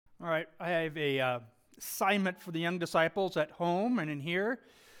All right, I have a assignment for the young disciples at home and in here.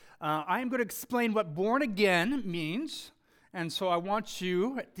 I am going to explain what born again means, and so I want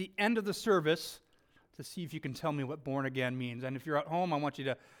you at the end of the service to see if you can tell me what born again means. And if you're at home, I want you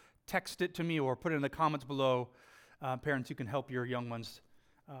to text it to me or put it in the comments below. Parents, you can help your young ones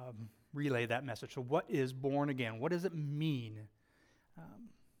relay that message. So what is born again? What does it mean?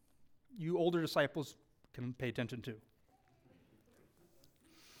 You older disciples can pay attention too.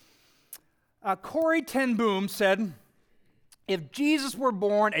 Corrie ten Boom said, if Jesus were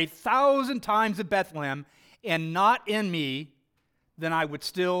born 1,000 times in Bethlehem and not in me, then I would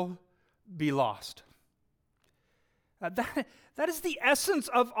still be lost. That is the essence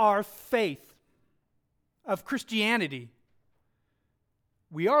of our faith, of Christianity.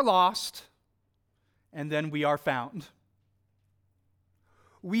 We are lost, and then we are found.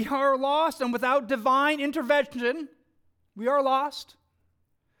 We are lost, and without divine intervention, we are lost.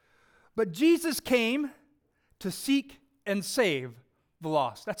 But Jesus came to seek and save the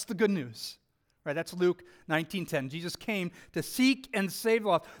lost. That's the good news. Right? That's Luke 19:10. Jesus came to seek and save the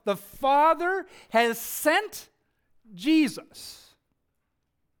lost. The Father has sent Jesus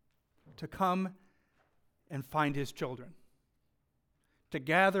to come and find his children, to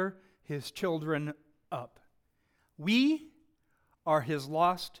gather his children up. We are his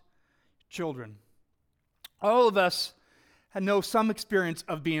lost children. All of us know some experience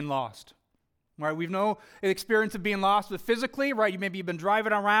of being lost. Right? We've no experience of being lost, but physically, right? Maybe you've been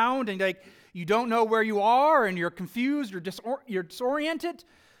driving around and you don't know where you are, and you're confused, you're disoriented.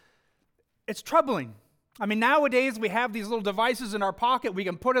 It's troubling. I mean, nowadays we have these little devices in our pocket we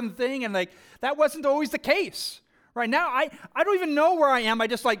can put in the thing, and that wasn't always the case. Right now, I don't even know where I am. I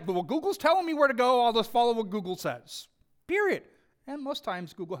just well, Google's telling me where to go. I'll just follow what Google says. Period. And most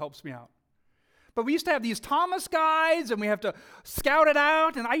times Google helps me out. But we used to have these Thomas guides, and we have to scout it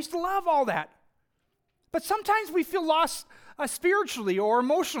out, and I used to love all that. But sometimes we feel lost spiritually or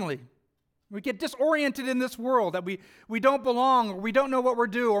emotionally. We get disoriented in this world, that we don't belong, or we don't know what we're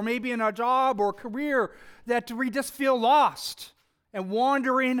doing, or maybe in our job or career, that we just feel lost and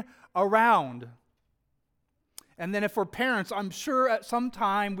wandering around. And then if we're parents, I'm sure at some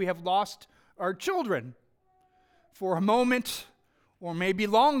time we have lost our children for a moment or maybe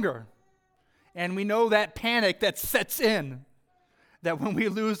longer. And we know that panic that sets in, that when we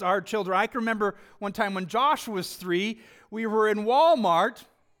lose our children. I can remember one time when Josh was 3, we were in Walmart,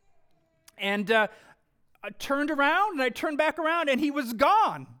 and I turned around, and I turned back around, and he was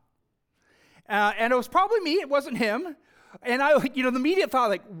gone. And it was probably me, it wasn't him. And the immediate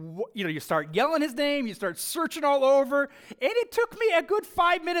thought, you start yelling his name, you start searching all over, and it took me a good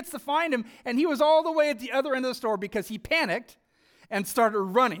 5 minutes to find him, and he was all the way at the other end of the store because he panicked and started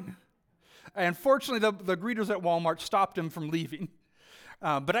running. And fortunately, the greeters at Walmart stopped him from leaving.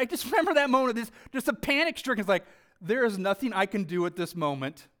 But I just remember that moment, just a panic stricken. It's like, there is nothing I can do at this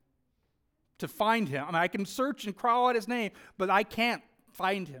moment to find him. I mean, I can search and crawl out his name, but I can't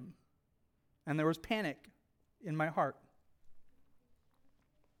find him. And there was panic in my heart.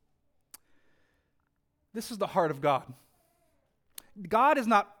 This is the heart of God. God is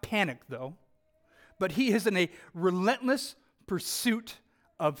not panicked, though, but he is in a relentless pursuit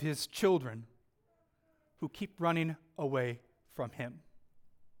of his children who keep running away from him.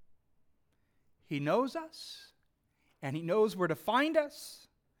 He knows us, and he knows where to find us,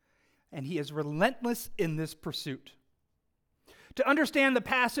 and he is relentless in this pursuit. To understand the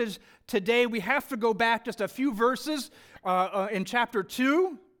passage today, we have to go back just a few verses in chapter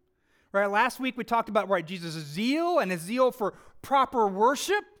 2. Right, last week we talked about Jesus' zeal and his zeal for proper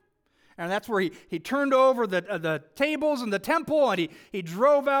worship. And that's where he turned over the tables in the temple, and he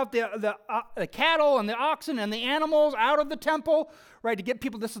drove out the cattle and the oxen and the animals out of the temple, right, to get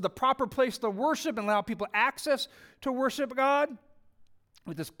people, this is the proper place to worship and allow people access to worship God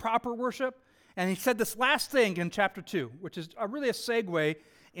with this proper worship. And he said this last thing in chapter 2, which is really a segue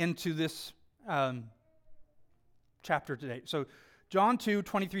into this chapter today. So John 2,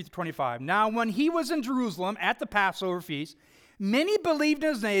 23-25. Now when he was in Jerusalem at the Passover feast, many believed in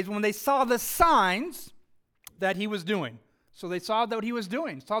his name when they saw the signs that he was doing. So they saw what he was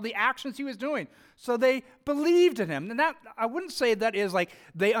doing, saw the actions he was doing. So they believed in him. And that, I wouldn't say that is like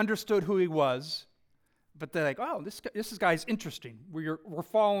they understood who he was, but they're like, oh, this guy's interesting. We're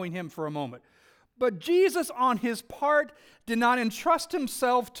following him for a moment. But Jesus, on his part, did not entrust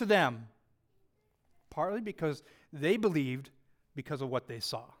himself to them, partly because they believed because of what they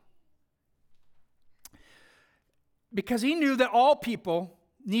saw. Because he knew that all people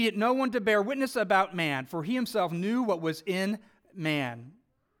needed no one to bear witness about man, for he himself knew what was in man.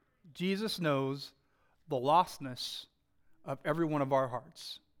 Jesus knows the lostness of every one of our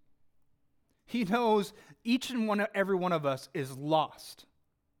hearts. He knows every one of us is lost.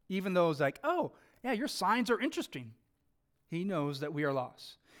 Even those like, oh, yeah, your signs are interesting. He knows that we are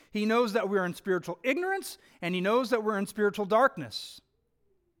lost. He knows that we're in spiritual ignorance, and he knows that we're in spiritual darkness.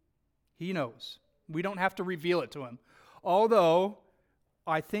 He knows. We don't have to reveal it to him. Although,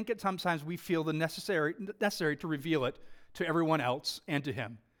 I think at sometimes we feel the necessary to reveal it to everyone else and to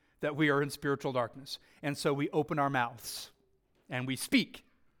him, that we are in spiritual darkness. And so we open our mouths and we speak.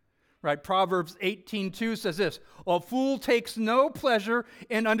 Right? Proverbs 18:2 says this, "A fool takes no pleasure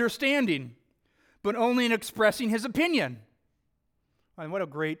in understanding, but only in expressing his opinion." I mean, what a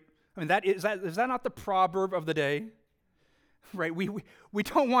great, is that not the proverb of the day? Right? We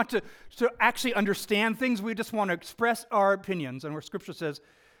don't want to actually understand things. We just want to express our opinions. And where Scripture says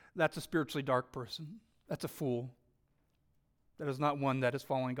that's a spiritually dark person. That's a fool. That is not one that is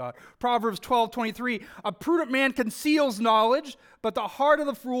following God. Proverbs 12:23, "A prudent man conceals knowledge, but the heart of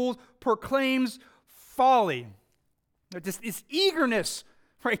the fool proclaims folly." This eagerness,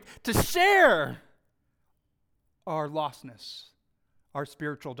 right, to share our lostness, our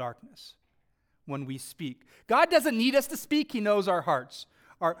spiritual darkness when we speak. God doesn't need us to speak. He knows our hearts.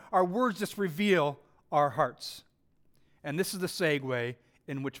 Our words just reveal our hearts. And this is the segue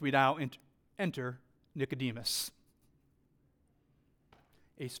in which we now enter Nicodemus.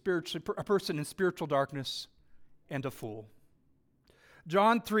 A person in spiritual darkness and a fool.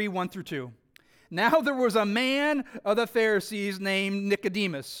 John 3:1-2. "Now there was a man of the Pharisees named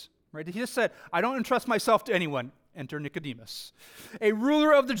Nicodemus." Right? He just said, I don't entrust myself to anyone. Enter Nicodemus. "A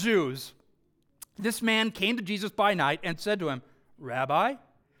ruler of the Jews. This man came to Jesus by night and said to him, 'Rabbi,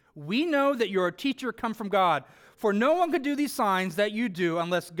 we know that you're a teacher come from God, for no one could do these signs that you do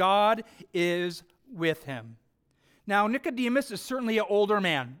unless God is with him.'" Now, Nicodemus is certainly an older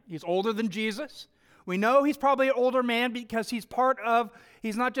man. He's older than Jesus. We know he's probably an older man because he's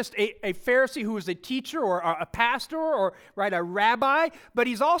not just a Pharisee who is a teacher or a pastor or a rabbi, but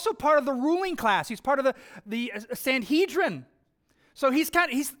he's also part of the ruling class. He's part of the Sanhedrin. So he's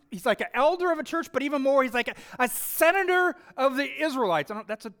like an elder of a church, but even more, he's like a senator of the Israelites.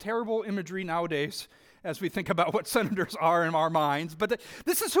 That's a terrible imagery nowadays as we think about what senators are in our minds. But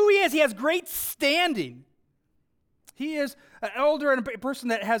this is who he is. He has great standing. He is an elder and a person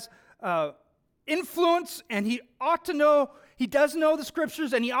that has influence, and he does know the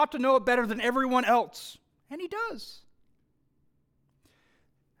Scriptures, and he ought to know it better than everyone else. And he does.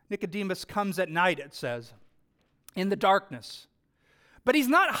 Nicodemus comes at night, it says, in the darkness. But he's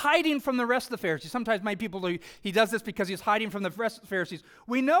not hiding from the rest of the Pharisees. Sometimes many people do, he does this because he's hiding from the rest of the Pharisees.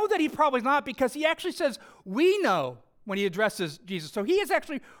 We know that he probably not, because he actually says, "We know," when he addresses Jesus. So he is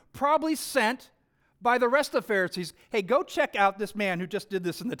actually probably sent by the rest of the Pharisees. Hey, go check out this man who just did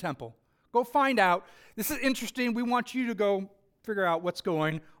this in the temple. Go find out. This is interesting. We want you to go figure out what's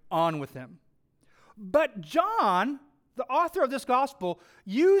going on with him. But John, the author of this gospel,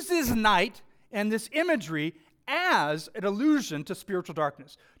 uses night and this imagery as an allusion to spiritual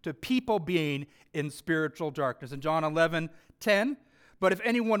darkness, to people being in spiritual darkness. In John 11:10, "But if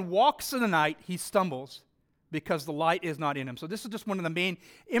anyone walks in the night, he stumbles, because the light is not in him." So this is just one of the main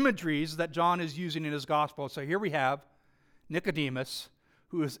imageries that John is using in his gospel. So here we have Nicodemus,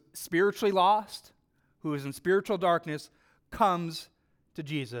 who is spiritually lost, who is in spiritual darkness, comes to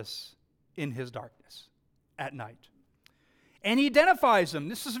Jesus in his darkness at night. And he identifies him.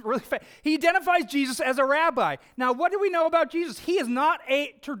 This is really he identifies Jesus as a rabbi. Now, what do we know about Jesus? He is not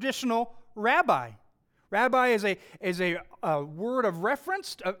a traditional rabbi. Rabbi is a word of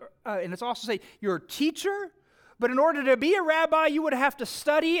reference, and it's also say you're a teacher. But in order to be a rabbi, you would have to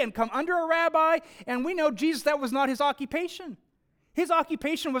study and come under a rabbi. And we know Jesus, that was not his occupation. His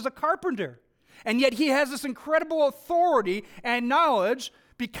occupation was a carpenter. And yet he has this incredible authority and knowledge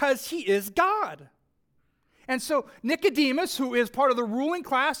because he is God. And so Nicodemus, who is part of the ruling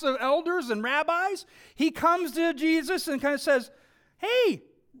class of elders and rabbis, he comes to Jesus and kind of says, "Hey,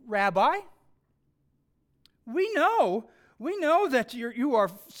 Rabbi, we know that you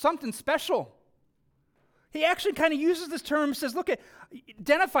are something special." He actually kind of uses this term and says,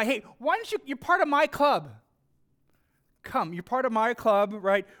 identify, hey, why don't you're part of my club. Come, you're part of my club,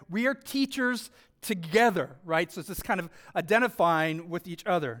 right? We are teachers together, right? So it's this kind of identifying with each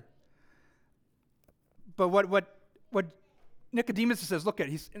other. But what Nicodemus says,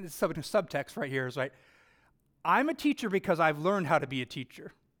 he's in the subtext right here is, right, I'm a teacher because I've learned how to be a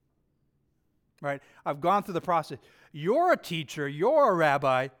teacher, right? I've gone through the process. You're a teacher, you're a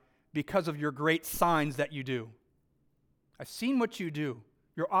rabbi because of your great signs that you do. I've seen what you do.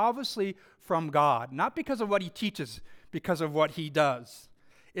 You're obviously from God, not because of what he teaches, because of what he does.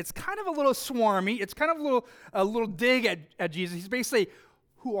 It's kind of a little swarmy. It's kind of a little dig at Jesus. He's basically,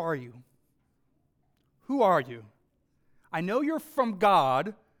 who are you? who are you? I know you're from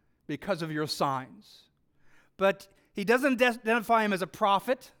God because of your signs. But he doesn't identify him as a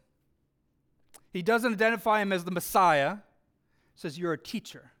prophet. He doesn't identify him as the Messiah. He says, you're a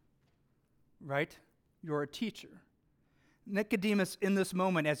teacher, right? You're a teacher. Nicodemus, in this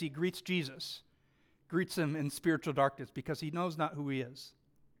moment, as he greets Jesus, greets him in spiritual darkness because he knows not who he is.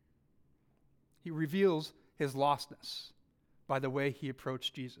 He reveals his lostness by the way he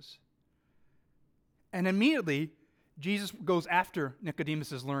approached Jesus. And immediately, Jesus goes after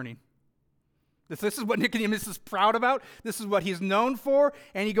Nicodemus' learning. This is what Nicodemus is proud about. This is what he's known for.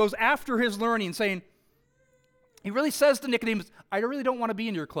 And he goes after his learning, saying, he really says to Nicodemus, I really don't want to be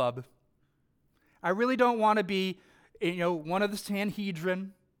in your club. I really don't want to be, one of the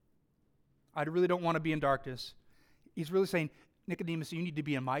Sanhedrin. I really don't want to be in darkness. He's really saying, Nicodemus, you need to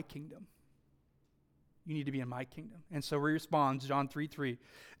be in my kingdom. You need to be in my kingdom. And so he responds, John 3:3.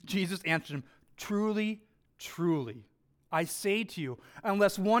 Jesus answered him, truly, truly, I say to you,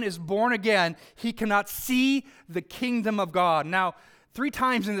 unless one is born again, he cannot see the kingdom of God. Now, 3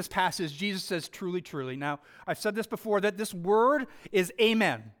 times in this passage, Jesus says, truly, truly. Now, I've said this before, that this word is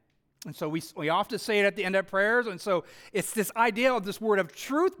amen. And so we often say it at the end of prayers. And so it's this idea of this word of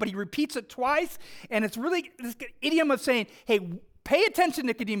truth, but he repeats it twice. And it's really this idiom of saying, hey, pay attention,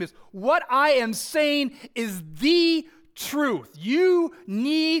 Nicodemus. What I am saying is the truth. You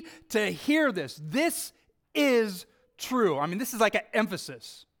need to hear this. This is true. I mean, this is like an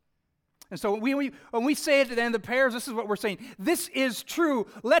emphasis. And so when we say it at the end of the prayers, this is what we're saying. This is true.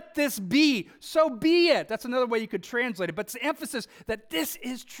 Let this be. So be it. That's another way you could translate it. But it's the emphasis that this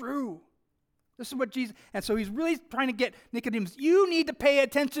is true. This is what Jesus, and so he's really trying to get Nicodemus, you need to pay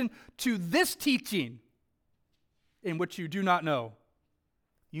attention to this teaching in which you do not know.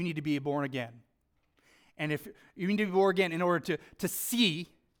 You need to be born again. And if you need to be born again in order to see,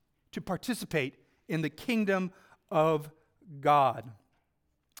 to participate in the kingdom of God.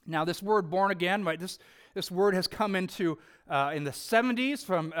 Now, this word born again, right, this word has come into, in the 70s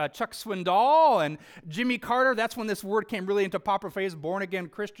from Chuck Swindoll and Jimmy Carter. That's when this word came really into popular phrase, born again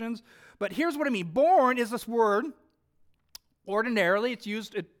Christians. But here's what I mean. Born is this word. Ordinarily, it's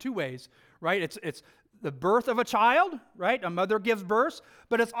used in 2 ways, right? It's the birth of a child, right? A mother gives birth.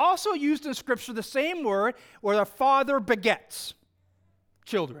 But it's also used in Scripture, the same word, where the father begets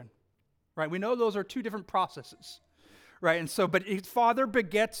children, right? We know those are 2 different processes. Right, and so, but his father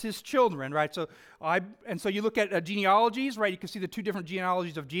begets his children, right? So you look at genealogies, right? You can see the 2 different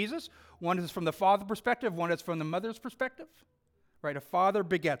genealogies of Jesus. One is from the father perspective, one is from the mother's perspective, right? A father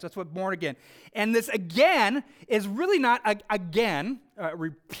begets. That's what born again. And this again is really not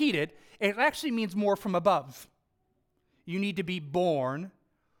repeated. It actually means more from above. You need to be born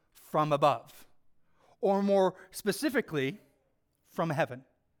from above, or more specifically, from heaven.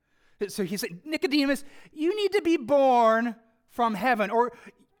 So he said, Nicodemus, you need to be born from heaven,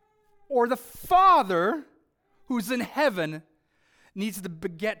 or the Father who's in heaven needs to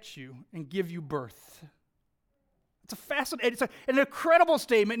beget you and give you birth. It's a fascinating, it's an incredible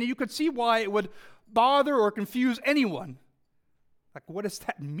statement, and you could see why it would bother or confuse anyone. Like, what does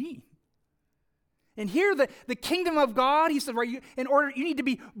that mean? And here, the kingdom of God, he said, right, you need to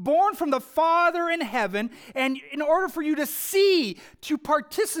be born from the Father in heaven, and in order for you to see, to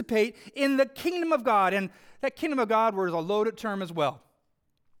participate in the kingdom of God. And that kingdom of God word is a loaded term as well.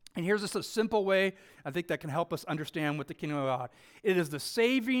 And here's just a simple way I think that can help us understand what the kingdom of God. It is the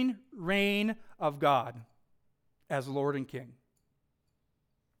saving reign of God as Lord and King.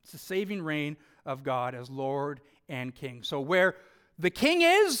 It's the saving reign of God as Lord and King. So where the King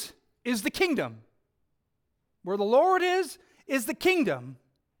is the kingdom. Where the Lord is the kingdom.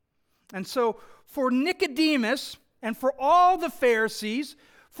 And so for Nicodemus and for all the Pharisees,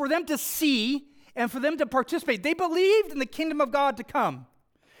 for them to see and for them to participate, they believed in the kingdom of God to come.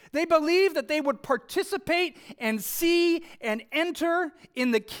 They believed that they would participate and see and enter in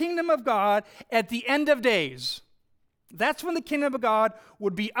the kingdom of God at the end of days. That's when the kingdom of God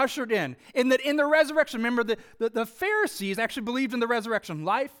would be ushered in. In the resurrection, remember the Pharisees actually believed in the resurrection,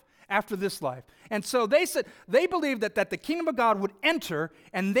 life after this life. And so they said they believed that the kingdom of God would enter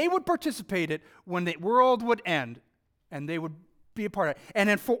and they would participate it when the world would end and they would be a part of it. And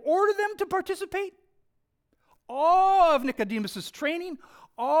then for order them to participate, all of Nicodemus' training,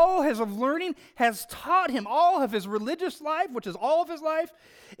 all his of learning has taught him, all of his religious life, which is all of his life,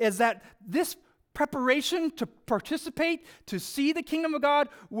 is that this preparation to participate, to see the kingdom of God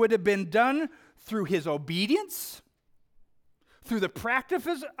would have been done through his obedience, through the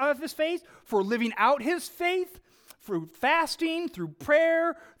practice of his faith, for living out his faith, through fasting, through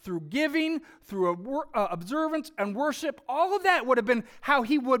prayer, through giving, through observance and worship. All of that would have been how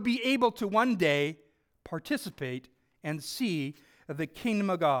he would be able to one day participate, and see the kingdom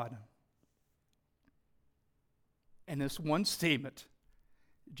of God. And this one statement,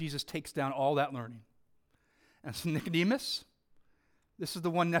 Jesus takes down all that learning. And so Nicodemus, this is the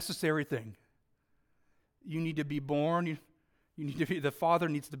one necessary thing. You need to be born. You need to be, the Father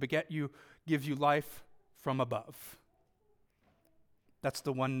needs to beget you, give you life from above. That's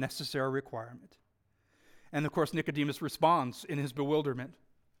the one necessary requirement. And of course, Nicodemus responds in his bewilderment.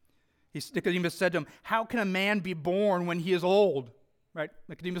 Nicodemus said to him, how can a man be born when he is old? Right?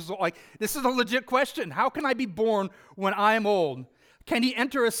 Nicodemus is like, this is a legit question. How can I be born when I am old? Can he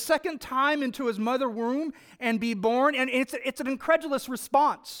enter a second time into his mother's womb and be born? And it's an incredulous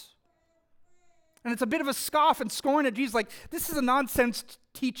response. And it's a bit of a scoff and scorn at Jesus, like, this is a nonsense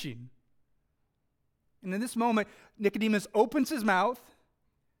teaching. And in this moment, Nicodemus opens his mouth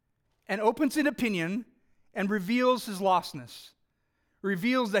and opens an opinion and reveals his lostness,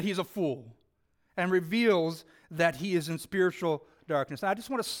 reveals that he's a fool, and reveals that he is in spiritual darkness. Now, I just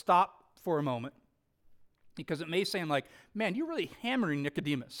want to stop for a moment, because it may seem like, man, you're really hammering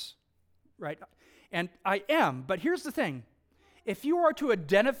Nicodemus, right? And I am, but here's the thing. If you are to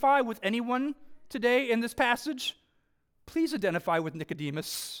identify with anyone today in this passage, please identify with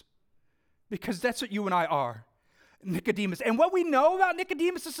Nicodemus, because that's what you and I are, Nicodemus. And what we know about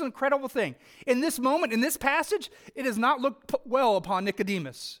Nicodemus is an incredible thing. In this moment, in this passage, it does not look well upon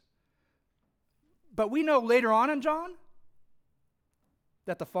Nicodemus. But we know later on in John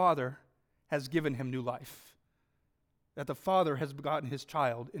that the Father has given him new life, that the Father has begotten his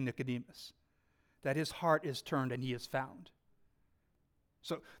child in Nicodemus, that his heart is turned and he is found.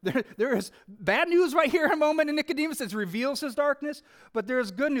 So there is bad news right here in a moment in Nicodemus that reveals his darkness, but there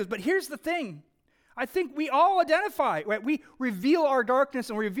is good news. But here's the thing. I think we all identify, right? We reveal our darkness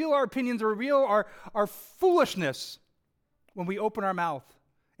and reveal our opinions and reveal our foolishness when we open our mouth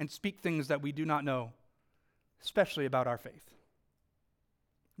and speak things that we do not know, especially about our faith.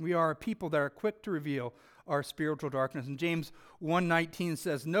 We are a people that are quick to reveal our spiritual darkness. And James 1:19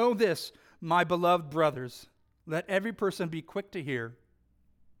 says, know this, my beloved brothers, let every person be quick to hear,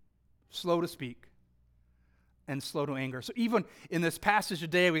 slow to speak, and slow to anger. So even in this passage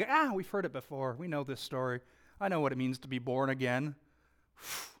today, we've heard it before. We know this story. I know what it means to be born again.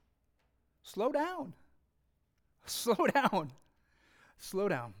 Slow down. Slow down. Slow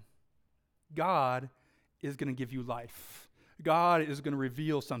down. God is going to give you life. God is going to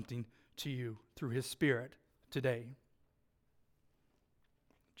reveal something to you through his Spirit today.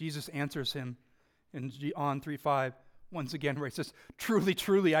 Jesus answers him in John 3:5 once again, where he says, truly,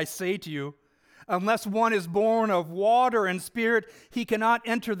 truly, I say to you, unless one is born of water and Spirit, he cannot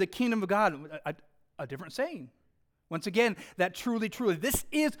enter the kingdom of God. A different saying. Once again, that truly, truly. This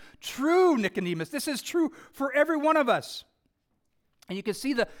is true, Nicodemus. This is true for every one of us. And you can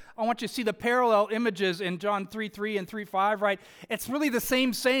see I want you to see the parallel images in John 3:3 and 3:5, right? It's really the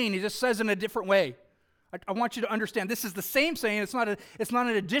same saying. He just says it in a different way. I want you to understand this is the same saying. It's not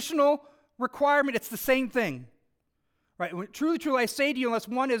an additional requirement. It's the same thing. Right? Truly, truly, I say to you, unless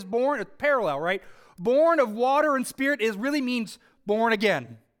one is born, it's parallel, right? Born of water and Spirit really means born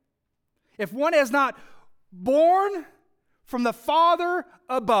again. If one is not born from the Father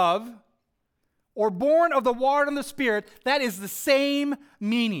above, or born of the water and the Spirit, that is the same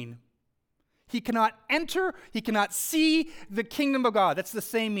meaning. He cannot enter, he cannot see the kingdom of God. That's the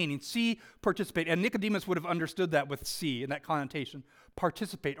same meaning. See, participate. And Nicodemus would have understood that with see in that connotation.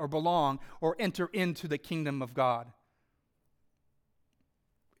 Participate or belong or enter into the kingdom of God.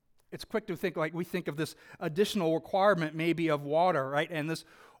 It's quick to think, like we think of this additional requirement maybe of water, right? And this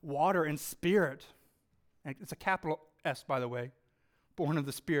water and Spirit. And it's a capital S, by the way. Born of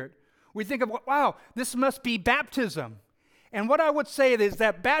the Spirit. We think of, wow, this must be baptism. And what I would say is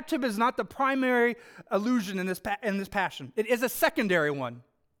that baptism is not the primary allusion in this passion. It is a secondary one.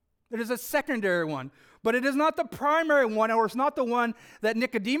 It is a secondary one. But it is not the primary one, or it's not the one that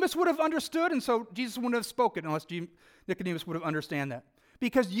Nicodemus would have understood, and so Jesus wouldn't have spoken unless Nicodemus would have understood that.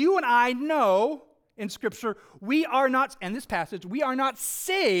 Because you and I know in Scripture, we are not, in this passage, we are not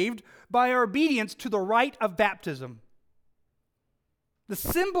saved by our obedience to the rite of baptism. The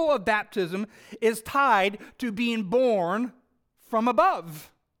symbol of baptism is tied to being born from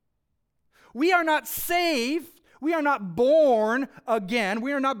above. We are not saved, we are not born again,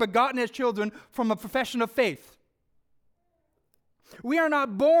 we are not begotten as children from a profession of faith. We are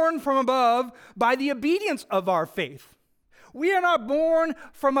not born from above by the obedience of our faith. We are not born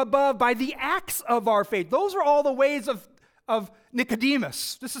from above by the acts of our faith. Those are all the ways of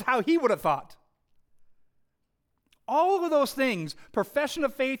Nicodemus. This is how he would have thought. All of those things, profession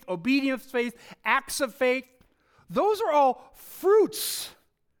of faith, obedience of faith, acts of faith, those are all fruits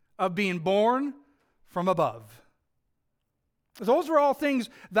of being born from above. Those are all things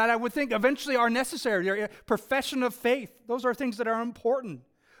that I would think eventually are necessary. They're a profession of faith. Those are things that are important.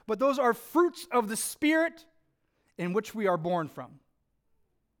 But those are fruits of the Spirit in which we are born from.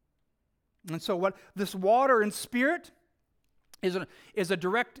 And so what this water and Spirit is a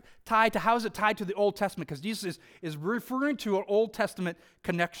direct tie to, how is it tied to the Old Testament? Because Jesus is referring to an Old Testament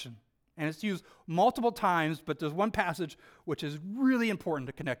connection. And it's used multiple times, but there's one passage which is really important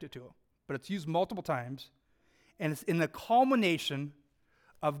to connect it to. But it's used multiple times. And it's in the culmination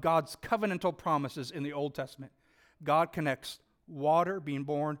of God's covenantal promises in the Old Testament. God connects water, being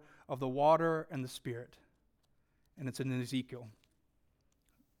born of the water and the Spirit. And it's in Ezekiel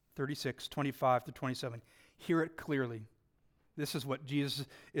 36, 25 to 27. Hear it clearly. This is what Jesus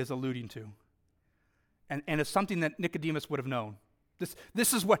is alluding to. And it's something that Nicodemus would have known.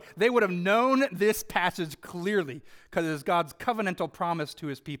 This is what, they would have known this passage clearly, because it is God's covenantal promise to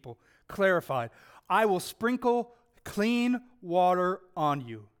his people, clarified. I will sprinkle clean water on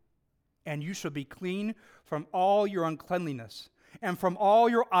you, and you shall be clean from all your uncleanliness, and from all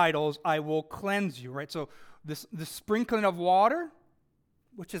your idols I will cleanse you, right? So this sprinkling of water,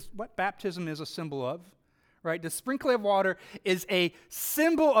 which is what baptism is a symbol of, right? The sprinkling of water is a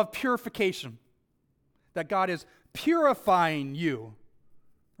symbol of purification, that God is purifying you,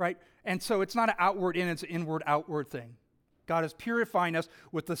 right? And so it's not an outward in, it's an inward outward thing. God is purifying us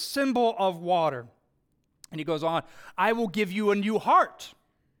with the symbol of water. And he goes on, I will give you a new heart,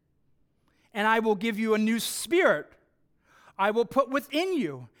 and I will give you a new spirit. I will put within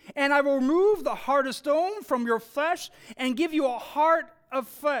you, and I will remove the heart of stone from your flesh and give you a heart of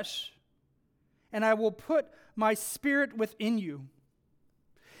flesh. And I will put my spirit within you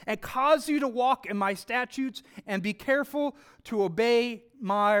and cause you to walk in my statutes and be careful to obey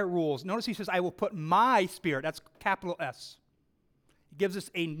my rules. Notice he says, I will put my spirit, that's capital S. He gives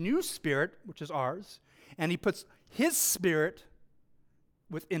us a new spirit, which is ours, and he puts his spirit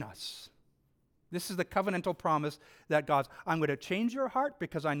within us. This is the covenantal promise that God's, I'm going to change your heart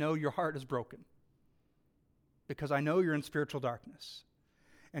because I know your heart is broken. Because I know you're in spiritual darkness.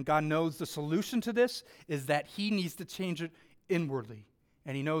 And God knows the solution to this is that he needs to change it inwardly.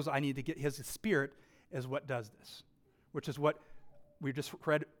 And he knows I need to get his spirit is what does this. Which is what we just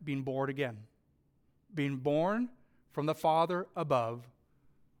read, being born again. Being born from the Father above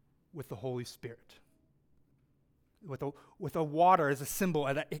with the Holy Spirit. With a water as a symbol,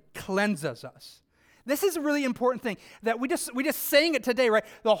 and that it cleanses us. This is a really important thing that we just sang it today, right?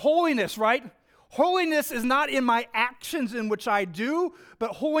 The holiness, right? Holiness is not in my actions in which I do,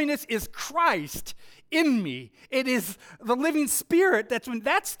 but holiness is Christ in me. It is the living Spirit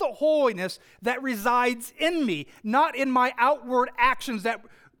that's the holiness that resides in me, not in my outward actions that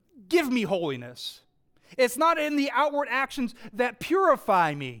give me holiness. It's not in the outward actions that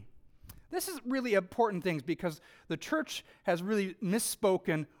purify me. This is really important things because the church has really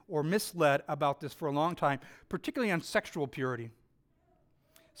misspoken or misled about this for a long time, particularly on sexual purity.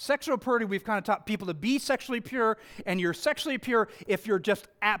 Sexual purity, we've kind of taught people to be sexually pure, and you're sexually pure if you're just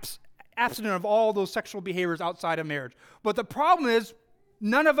abstinent of all those sexual behaviors outside of marriage. But the problem is,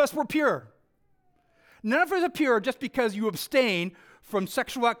 none of us were pure. None of us are pure just because you abstain from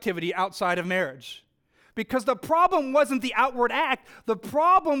sexual activity outside of marriage. Because the problem wasn't the outward act. The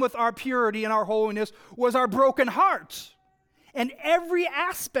problem with our purity and our holiness was our broken heart. And every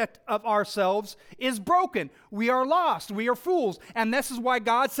aspect of ourselves is broken. We are lost. We are fools. And this is why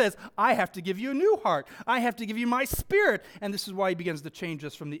God says, I have to give you a new heart. I have to give you my spirit. And this is why he begins to change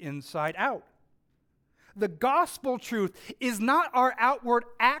us from the inside out. The gospel truth is not our outward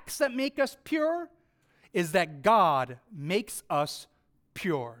acts that make us pure, is that God makes us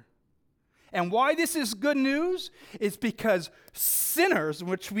pure. And why this is good news is because sinners,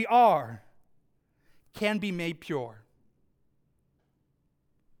 which we are, can be made pure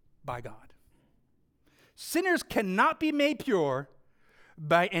by God. Sinners cannot be made pure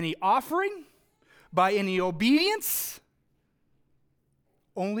by any offering, by any obedience,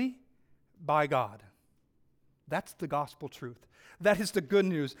 only by God. That's the gospel truth. That is the good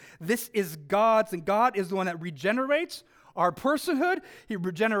news. This is God's, and God is the one that regenerates our personhood. He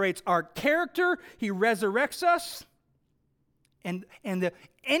regenerates our character. He resurrects us. And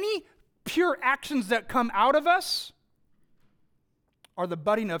any pure actions that come out of us are the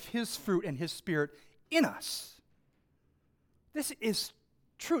budding of his fruit and his spirit in us. This is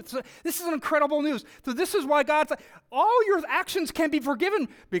truth. So this is an incredible news. So this is why God's like, all your actions can be forgiven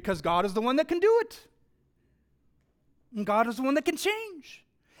because God is the one that can do it. And God is the one that can change.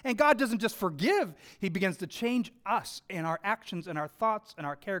 And God doesn't just forgive, he begins to change us and our actions and our thoughts and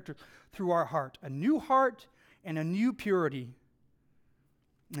our character through our heart. A new heart and a new purity.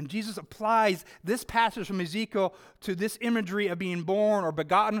 And Jesus applies this passage from Ezekiel to this imagery of being born or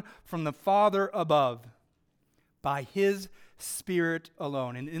begotten from the Father above by his Spirit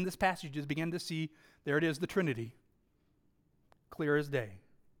alone. And in this passage, you just begin to see, there it is, the Trinity, clear as day.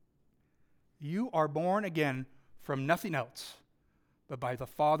 You are born again from nothing else but by the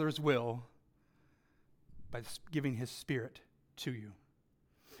Father's will, by giving his Spirit to you.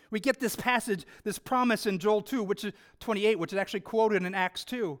 We get this passage, this promise in Joel 2, which is 28, which is actually quoted in Acts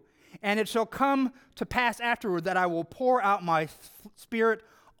 2. And it shall come to pass afterward that I will pour out my Spirit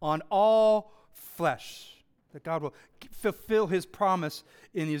on all flesh. That God will fulfill his promise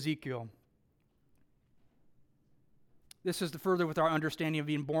in Ezekiel. This is to further with our understanding of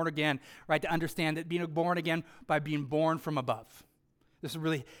being born again, right? To understand that being born again by being born from above. This is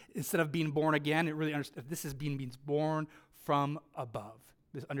really, instead of being born again, this is being born from above.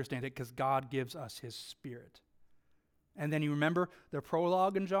 Just understand it because God gives us his Spirit. And then you remember the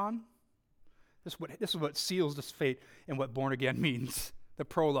prologue in John? This is what seals this fate and what born again means. The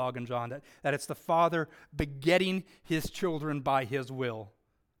prologue in John, that it's the Father begetting his children by his will.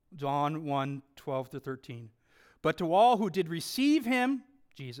 John 1:12-13. But to all who did receive him,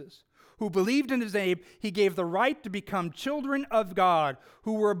 Jesus, who believed in his name, he gave the right to become children of God,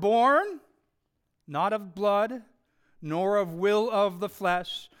 who were born not of blood, nor of will of the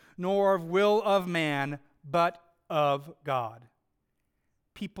flesh, nor of will of man, but of God.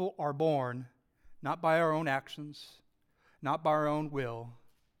 People are born not by our own actions, not by our own will,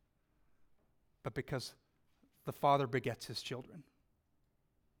 but because the Father begets his children.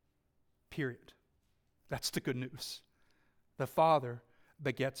 Period. That's the good news. The Father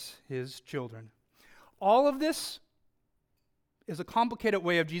begets his children. All of this is a complicated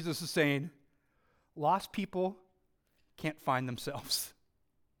way of Jesus saying, lost people can't find themselves.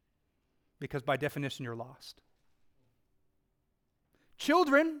 Because by definition, you're lost.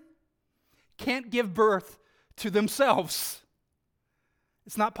 Children can't give birth to themselves.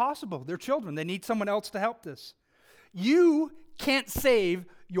 It's not possible. They're children. They need someone else to help this. You can't save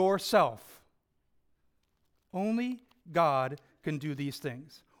yourself. Only God can do these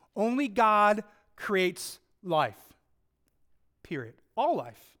things. Only God creates life. Period. All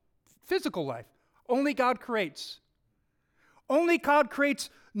life. Physical life. Only God creates. Only God creates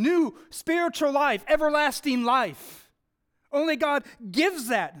new spiritual life, everlasting life. Only God gives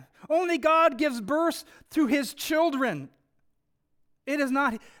that. Only God gives birth to his children. It is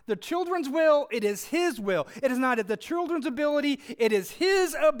not the children's will, it is his will. It is not the children's ability, it is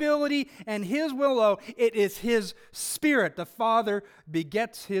his ability and his will. Oh, it is his Spirit. The Father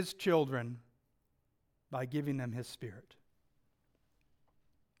begets his children by giving them his Spirit.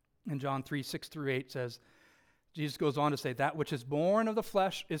 And John 3:6-8 says, Jesus goes on to say, that which is born of the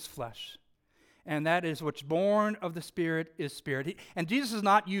flesh is flesh, and that is which born of the Spirit is spirit. And Jesus is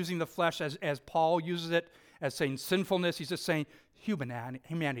not using the flesh as Paul uses it, as saying sinfulness. He's just saying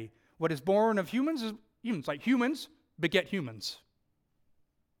humanity. What is born of humans is humans. Like humans beget humans.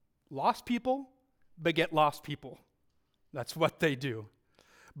 Lost people beget lost people. That's what they do.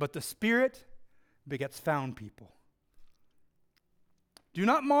 But the Spirit begets found people. Do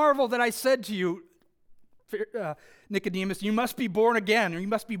not marvel that I said to you, Nicodemus, you must be born again, or you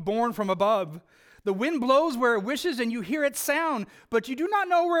must be born from above. The wind blows where it wishes, and you hear its sound, but you do not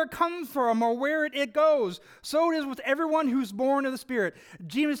know where it comes from or where it goes. So it is with everyone who's born of the Spirit.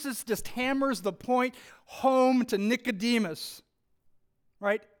 Jesus just hammers the point home to Nicodemus,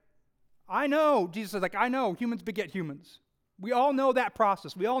 right? I know, Jesus says, I know humans beget humans. We all know that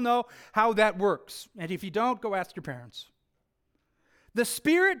process. We all know how that works. And if you don't, go ask your parents. The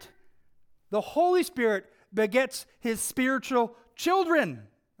Spirit, the Holy Spirit, begets his spiritual children.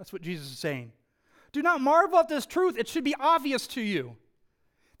 That's what Jesus is saying. Do not marvel at this truth. It should be obvious to you.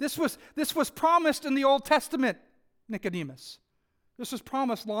 This was promised in the Old Testament, Nicodemus. This was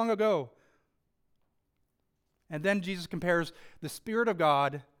promised long ago. And then Jesus compares the Spirit of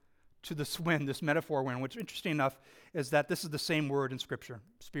God to this wind, this metaphor wind, which, interesting enough, is that this is the same word in Scripture.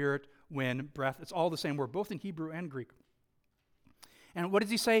 Spirit, wind, breath. It's all the same word, both in Hebrew and Greek. And what does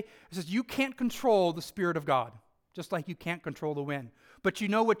he say? He says, you can't control the Spirit of God, just like you can't control the wind. But you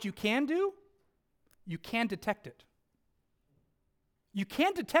know what you can do? You can detect it. You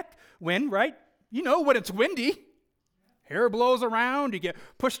can detect wind, right? You know when it's windy. Hair blows around, you get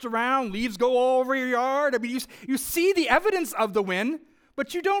pushed around, leaves go all over your yard. I mean, you see the evidence of the wind,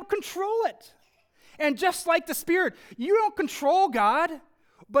 but you don't control it. And just like the Spirit, you don't control God,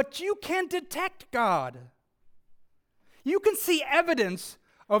 but you can detect God. You can see evidence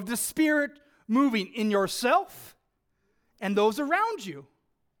of the Spirit moving in yourself and those around you.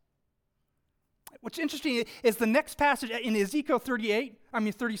 What's interesting is the next passage in Ezekiel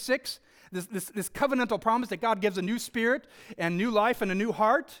 36, this covenantal promise that God gives a new spirit and new life and a new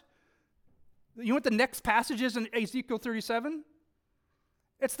heart. You know what the next passage is in Ezekiel 37?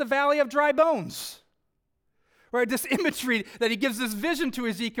 It's the valley of dry bones. Right, this imagery that he gives this vision to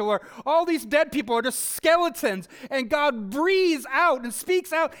Ezekiel, where all these dead people are just skeletons, and God breathes out and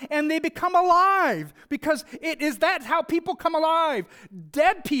speaks out, and they become alive, because that's how people come alive.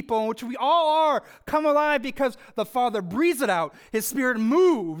 Dead people, which we all are, come alive because the Father breathes it out. His Spirit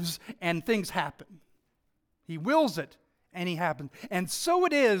moves, and things happen. He wills it, and he happens. And so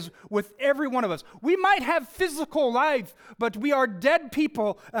it is with every one of us. We might have physical life, but we are dead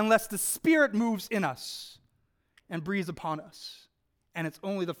people unless the Spirit moves in us and breathes upon us. And it's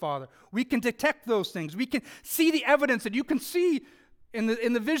only the Father. We can detect those things. We can see the evidence that you can see in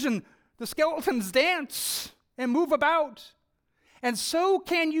the vision. The skeletons dance and move about. And so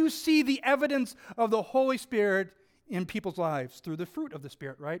can you see the evidence of the Holy Spirit in people's lives through the fruit of the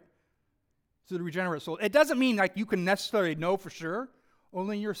Spirit, right? Through the regenerate soul. It doesn't mean like you can necessarily know for sure.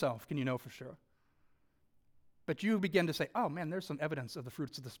 Only yourself can you know for sure. But you begin to say, oh man, there's some evidence of the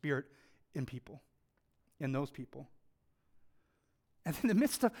fruits of the Spirit in people. In those people. And in the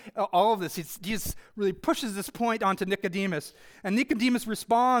midst of all of this, Jesus really pushes this point onto Nicodemus. And Nicodemus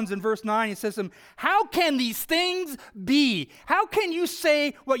responds in verse 9. He says to him, how can these things be? How can you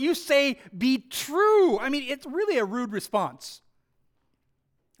say what you say be true? I mean, it's really a rude response.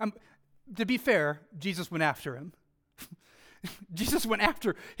 To be fair, Jesus went after him. Jesus went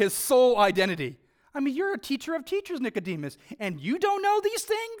after his sole identity. I mean, you're a teacher of teachers, Nicodemus, and you don't know these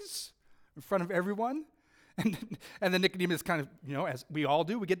things in front of everyone? And then Nicodemus kind of, as we all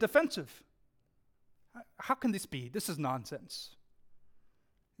do, we get defensive. How can this be? This is nonsense.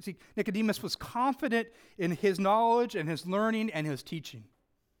 You see, Nicodemus was confident in his knowledge and his learning and his teaching.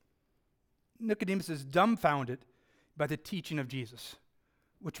 Nicodemus is dumbfounded by the teaching of Jesus,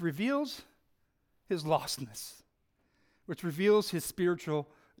 which reveals his lostness, which reveals his spiritual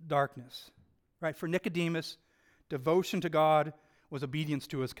darkness. Right? For Nicodemus, devotion to God was obedience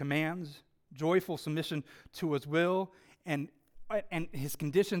to his commands, joyful submission to his will and his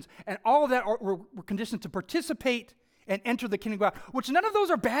conditions, and all of that were conditions to participate and enter the kingdom of God, which none of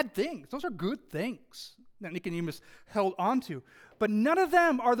those are bad things. Those are good things that Nicodemus held on to. But none of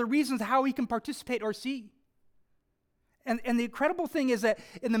them are the reasons how he can participate or see. And the incredible thing is that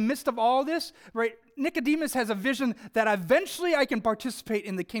in the midst of all this, right, Nicodemus has a vision that eventually I can participate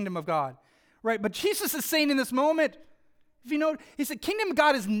in the kingdom of God. Right? But Jesus is saying in this moment, if you know, he said, kingdom of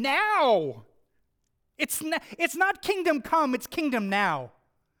God is now. It's not kingdom come, it's kingdom now.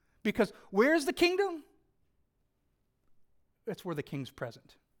 Because where's the kingdom? It's where the king's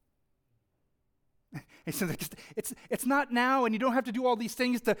present. He said, it's not now, and you don't have to do all these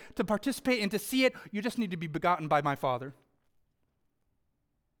things to participate and to see it. You just need to be begotten by my Father.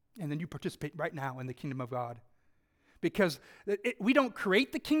 And then you participate right now in the kingdom of God. Because we don't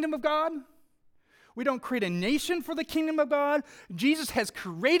create the kingdom of God. We don't create a nation for the kingdom of God. Jesus has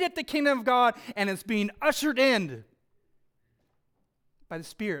created the kingdom of God, and it's being ushered in by the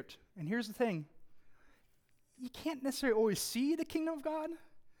Spirit. And here's the thing. You can't necessarily always see the kingdom of God,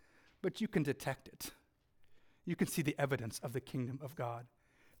 but you can detect it. You can see the evidence of the kingdom of God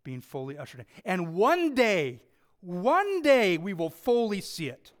being fully ushered in. And one day we will fully see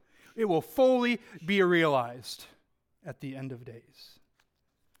it. It will fully be realized at the end of days.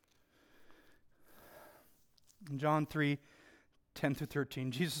 In John 3, 10 through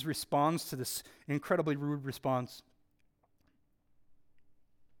 13, Jesus responds to this incredibly rude response.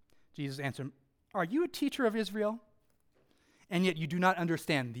 Jesus answered him, are you a teacher of Israel, and yet you do not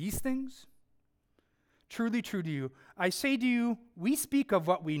understand these things? Truly, true to you, I say to you, we speak of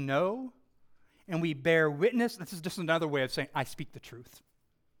what we know, and we bear witness. This is just another way of saying, I speak the truth.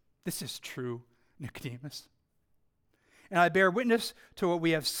 This is true, Nicodemus. And I bear witness to what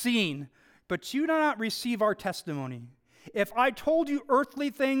we have seen, but you do not receive our testimony. If I told you earthly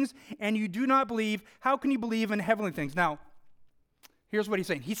things and you do not believe, how can you believe in heavenly things? Now, here's what he's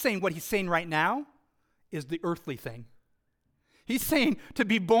saying. He's saying what he's saying right now is the earthly thing. He's saying to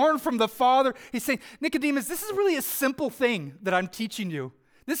be born from the Father. He's saying, Nicodemus, this is really a simple thing that I'm teaching you.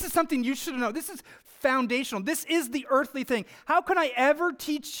 This is something you should know. This is foundational. This is the earthly thing. How can I ever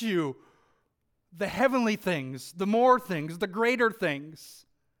teach you the heavenly things, the more things, the greater things?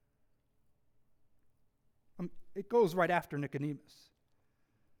 It goes right after Nicodemus.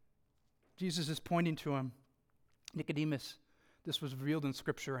 Jesus is pointing to him. Nicodemus, this was revealed in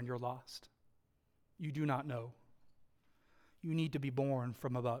Scripture and you're lost. You do not know. You need to be born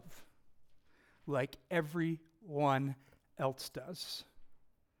from above, like everyone else does.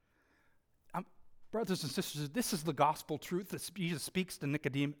 Brothers and sisters, this is the gospel truth that Jesus speaks to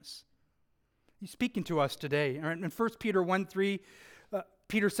Nicodemus. He's speaking to us today. In 1 Peter 1:3,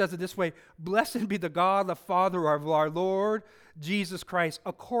 Peter says it this way, "Blessed be the God, the Father of our Lord Jesus Christ,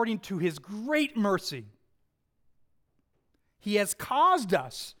 according to his great mercy. He has caused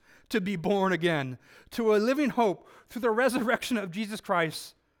us to be born again to a living hope through the resurrection of Jesus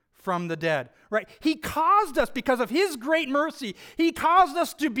Christ from the dead." Right? He caused us because of his great mercy. He caused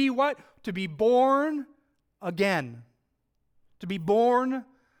us to be what? To be born again. To be born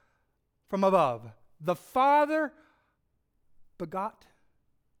from above. The Father begot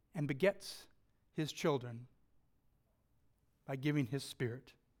and begets his children by giving his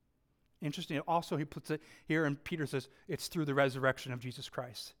Spirit. Interesting. Also, he puts it here, and Peter says it's through the resurrection of Jesus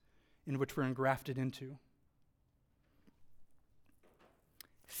Christ, in which we're engrafted into.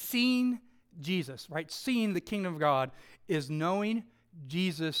 Seeing Jesus, right? Seeing the kingdom of God is knowing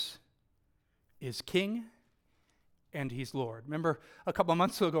Jesus is King and he's Lord. Remember a couple of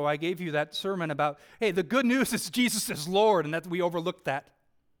months ago I gave you that sermon about, hey, the good news is Jesus is Lord, and that we overlooked that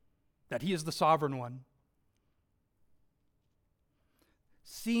he is the sovereign one.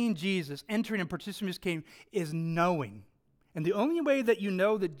 Seeing Jesus, entering and participating in his kingdom is knowing. And the only way that you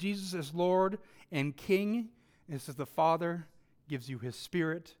know that Jesus is Lord and King is that the Father gives you his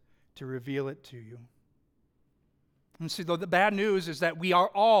Spirit to reveal it to you. And see, the bad news is that we are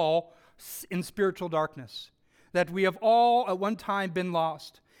all in spiritual darkness, that we have all at one time been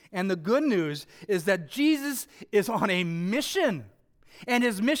lost. And the good news is that Jesus is on a mission. And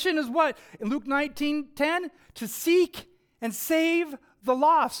his mission is what? In Luke 19:10, to seek and save the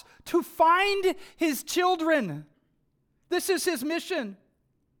lost, to find his children. This is his mission,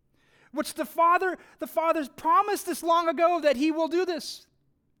 which the Father's promised this long ago, that he will do this,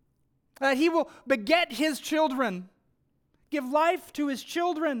 that he will beget his children, give life to his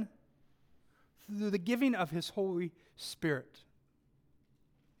children through the giving of his Holy Spirit.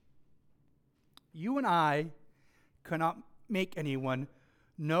 You and I cannot make anyone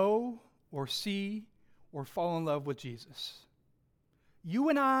know or see or fall in love with Jesus. You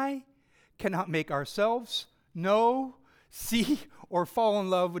and I cannot make ourselves know, see, or fall in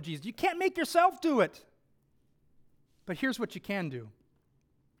love with Jesus. You can't make yourself do it. But here's what you can do.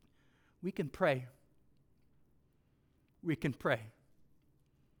 We can pray. We can pray.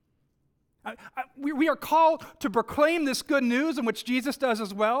 We are called to proclaim this good news, in which Jesus does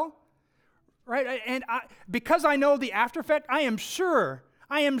as well. Right? And because I know the after effect, I am sure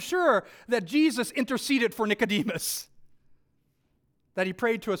that Jesus interceded for Nicodemus, that he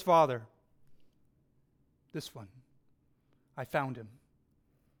prayed to his Father. This one, I found him.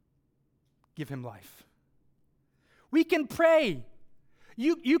 Give him life. We can pray.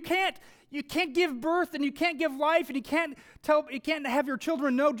 You can't give birth, and you can't give life, and you can't have your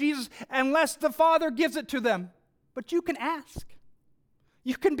children know Jesus unless the Father gives it to them. But you can ask.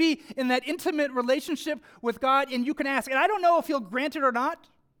 You can be in that intimate relationship with God, and you can ask. And I don't know if he'll grant it or not,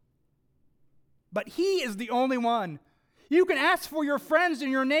 but he is the only one. You can ask for your friends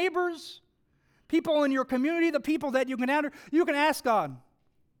and your neighbors, people in your community, the people that you can enter. You can ask God,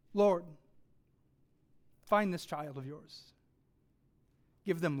 Lord, find this child of yours.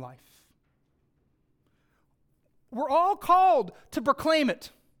 Give them life. We're all called to proclaim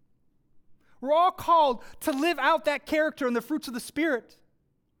it. We're all called to live out that character and the fruits of the Spirit.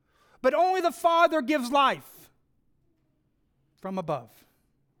 But only the Father gives life from above.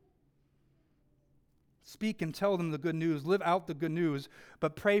 Speak and tell them the good news. Live out the good news,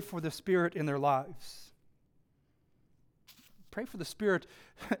 but pray for the Spirit in their lives. Pray for the Spirit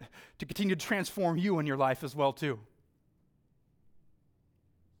to continue to transform you in your life as well, too.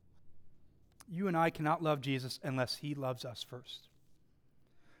 You and I cannot love Jesus unless he loves us first.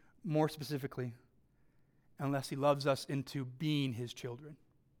 More specifically, unless he loves us into being his children.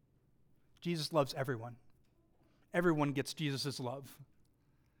 Jesus loves everyone. Everyone gets Jesus' love.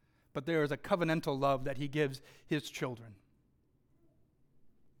 But there is a covenantal love that he gives his children.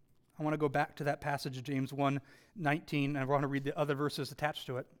 I want to go back to that passage of James 1:19, and I want to read the other verses attached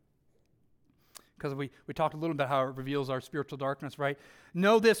to it. Because we talked a little bit how it reveals our spiritual darkness, right?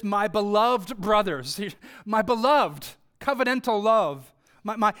 Know this, my beloved brothers, my beloved covenantal love,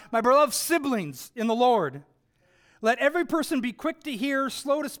 my beloved siblings in the Lord. Let every person be quick to hear,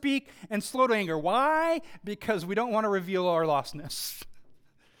 slow to speak, and slow to anger. Why? Because we don't want to reveal our lostness.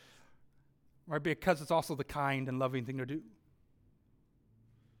 Or because it's also the kind and loving thing to do.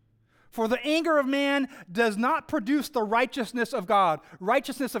 For the anger of man does not produce the righteousness of God.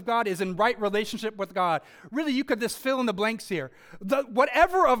 Righteousness of God is in right relationship with God. Really, you could just fill in the blanks here.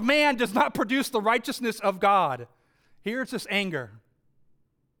 Whatever of man does not produce the righteousness of God. Here it's just anger.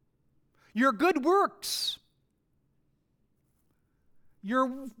 Your good works,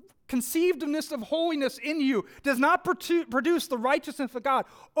 your conceivedness of holiness in you does not produce the righteousness of God.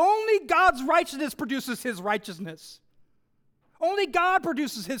 Only God's righteousness produces his righteousness. Only God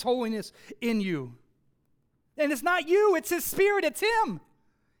produces his holiness in you. And it's not you, it's his Spirit, it's him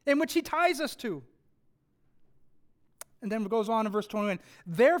in which he ties us to. And then it goes on in verse 21.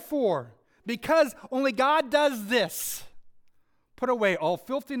 Therefore, because only God does this, put away all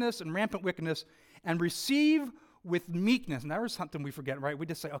filthiness and rampant wickedness and receive with meekness. And that was something we forget, right? We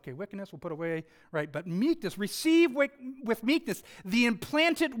just say, okay, wickedness we'll put away, right? But meekness, receive with meekness the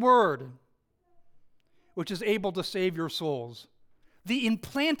implanted word, which is able to save your souls. The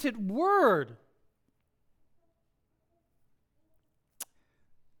implanted word.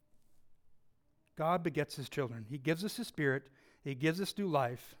 God begets his children. He gives us his Spirit. He gives us new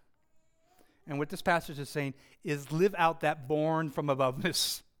life. And what this passage is saying is live out that born from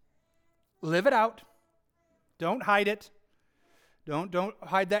aboveness. Live it out. Don't hide it. Don't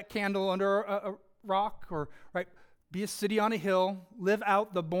hide that candle under a rock, or right. Be a city on a hill. Live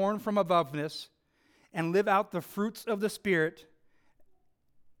out the born from aboveness, and live out the fruits of the Spirit.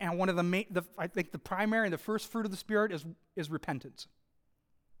 And one of I think the primary and the first fruit of the Spirit is repentance.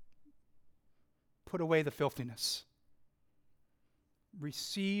 Put away the filthiness.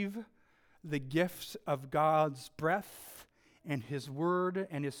 Receive the gift of God's breath and his word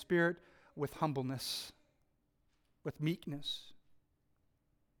and his Spirit with humbleness, with meekness.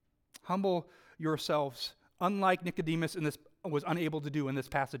 Humble yourselves, unlike Nicodemus was unable to do in this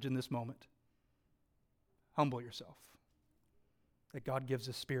passage in this moment. Humble yourself, that God gives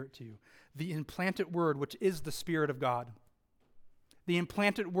his Spirit to you. The implanted word, which is the Spirit of God. The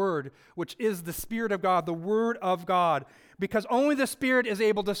implanted word, which is the Spirit of God, the Word of God. Because only the Spirit is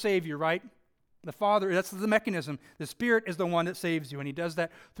able to save you, right? The Father, that's the mechanism. The Spirit is the one that saves you, and he does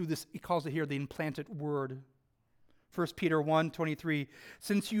that through this, he calls it here the implanted word. 1 Peter 1:23,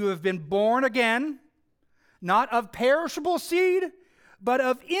 since you have been born again, not of perishable seed, but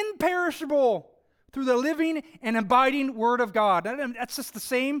of imperishable, through the living and abiding Word of God. That's just the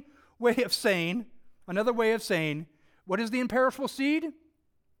same way of saying, another way of saying, what is the imperishable seed?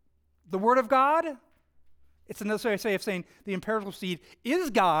 The Word of God. It's another way of saying the imperishable seed is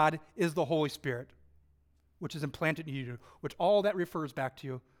God, is the Holy Spirit, which is implanted in you, which all that refers back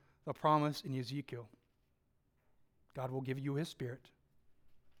to the promise in Ezekiel. God will give you his Spirit.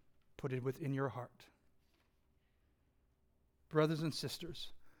 Put it within your heart. Brothers and sisters,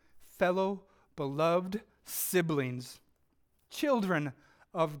 fellow beloved siblings, children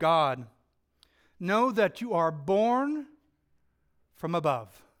of God, know that you are born from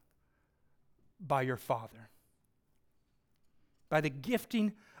above by your Father, by the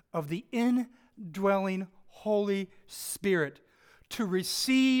gifting of the indwelling Holy Spirit, to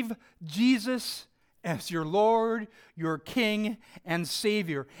receive Jesus as your Lord, your King, and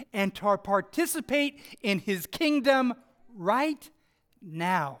Savior, and to participate in his kingdom right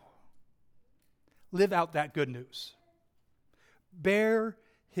now. Live out that good news. Bear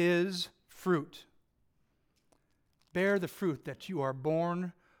his fruit. Bear the fruit that you are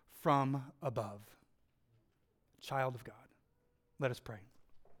born from above. Child of God. Let us pray.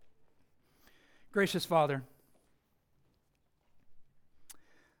 Gracious Father,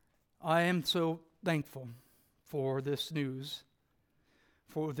 I am so thankful for this news,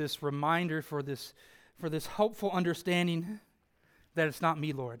 for this reminder, for this helpful understanding that it's not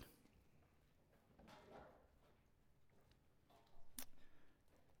me, Lord.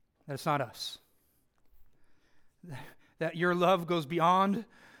 That it's not us. That your love goes beyond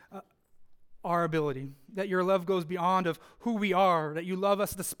our ability. That your love goes beyond of who we are. That you love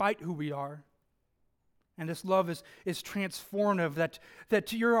us despite who we are. And this love is transformative,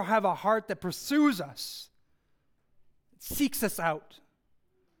 that you have a heart that pursues us, seeks us out.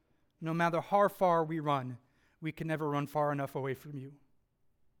 No matter how far we run, we can never run far enough away from you.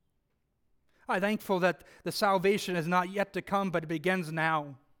 I'm thankful that the salvation is not yet to come, but it begins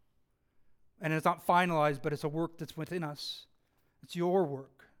now. And it's not finalized, but it's a work that's within us. It's your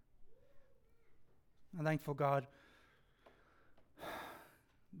work. I'm thankful, God,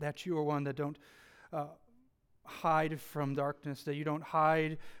 that you are one that don't hide from darkness, that you don't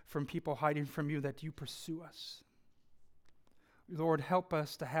hide from people hiding from you, that you pursue us. Lord, help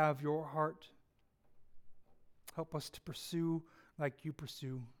us to have your heart. Help us to pursue like you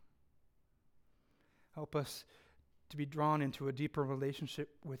pursue. Help us to be drawn into a deeper relationship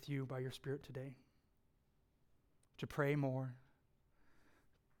with you by your Spirit today. To pray more,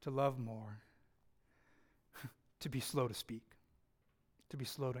 to love more, to be slow to speak, to be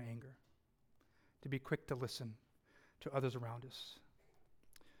slow to anger, to be quick to listen to others around us.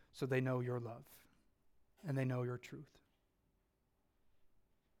 so they know your love and they know your truth.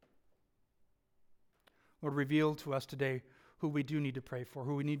 Lord, reveal to us today who we do need to pray for,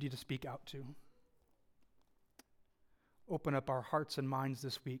 who we need you to speak out to. Open up our hearts and minds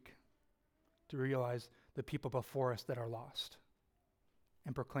this week to realize the people before us that are lost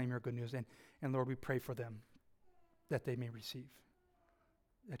and proclaim your good news. And Lord, we pray for them that they may receive,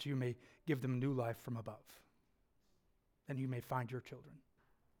 that you may give them new life from above, and you may find your children.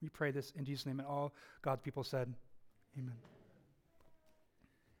 We pray this in Jesus' name, and all God's people said, amen.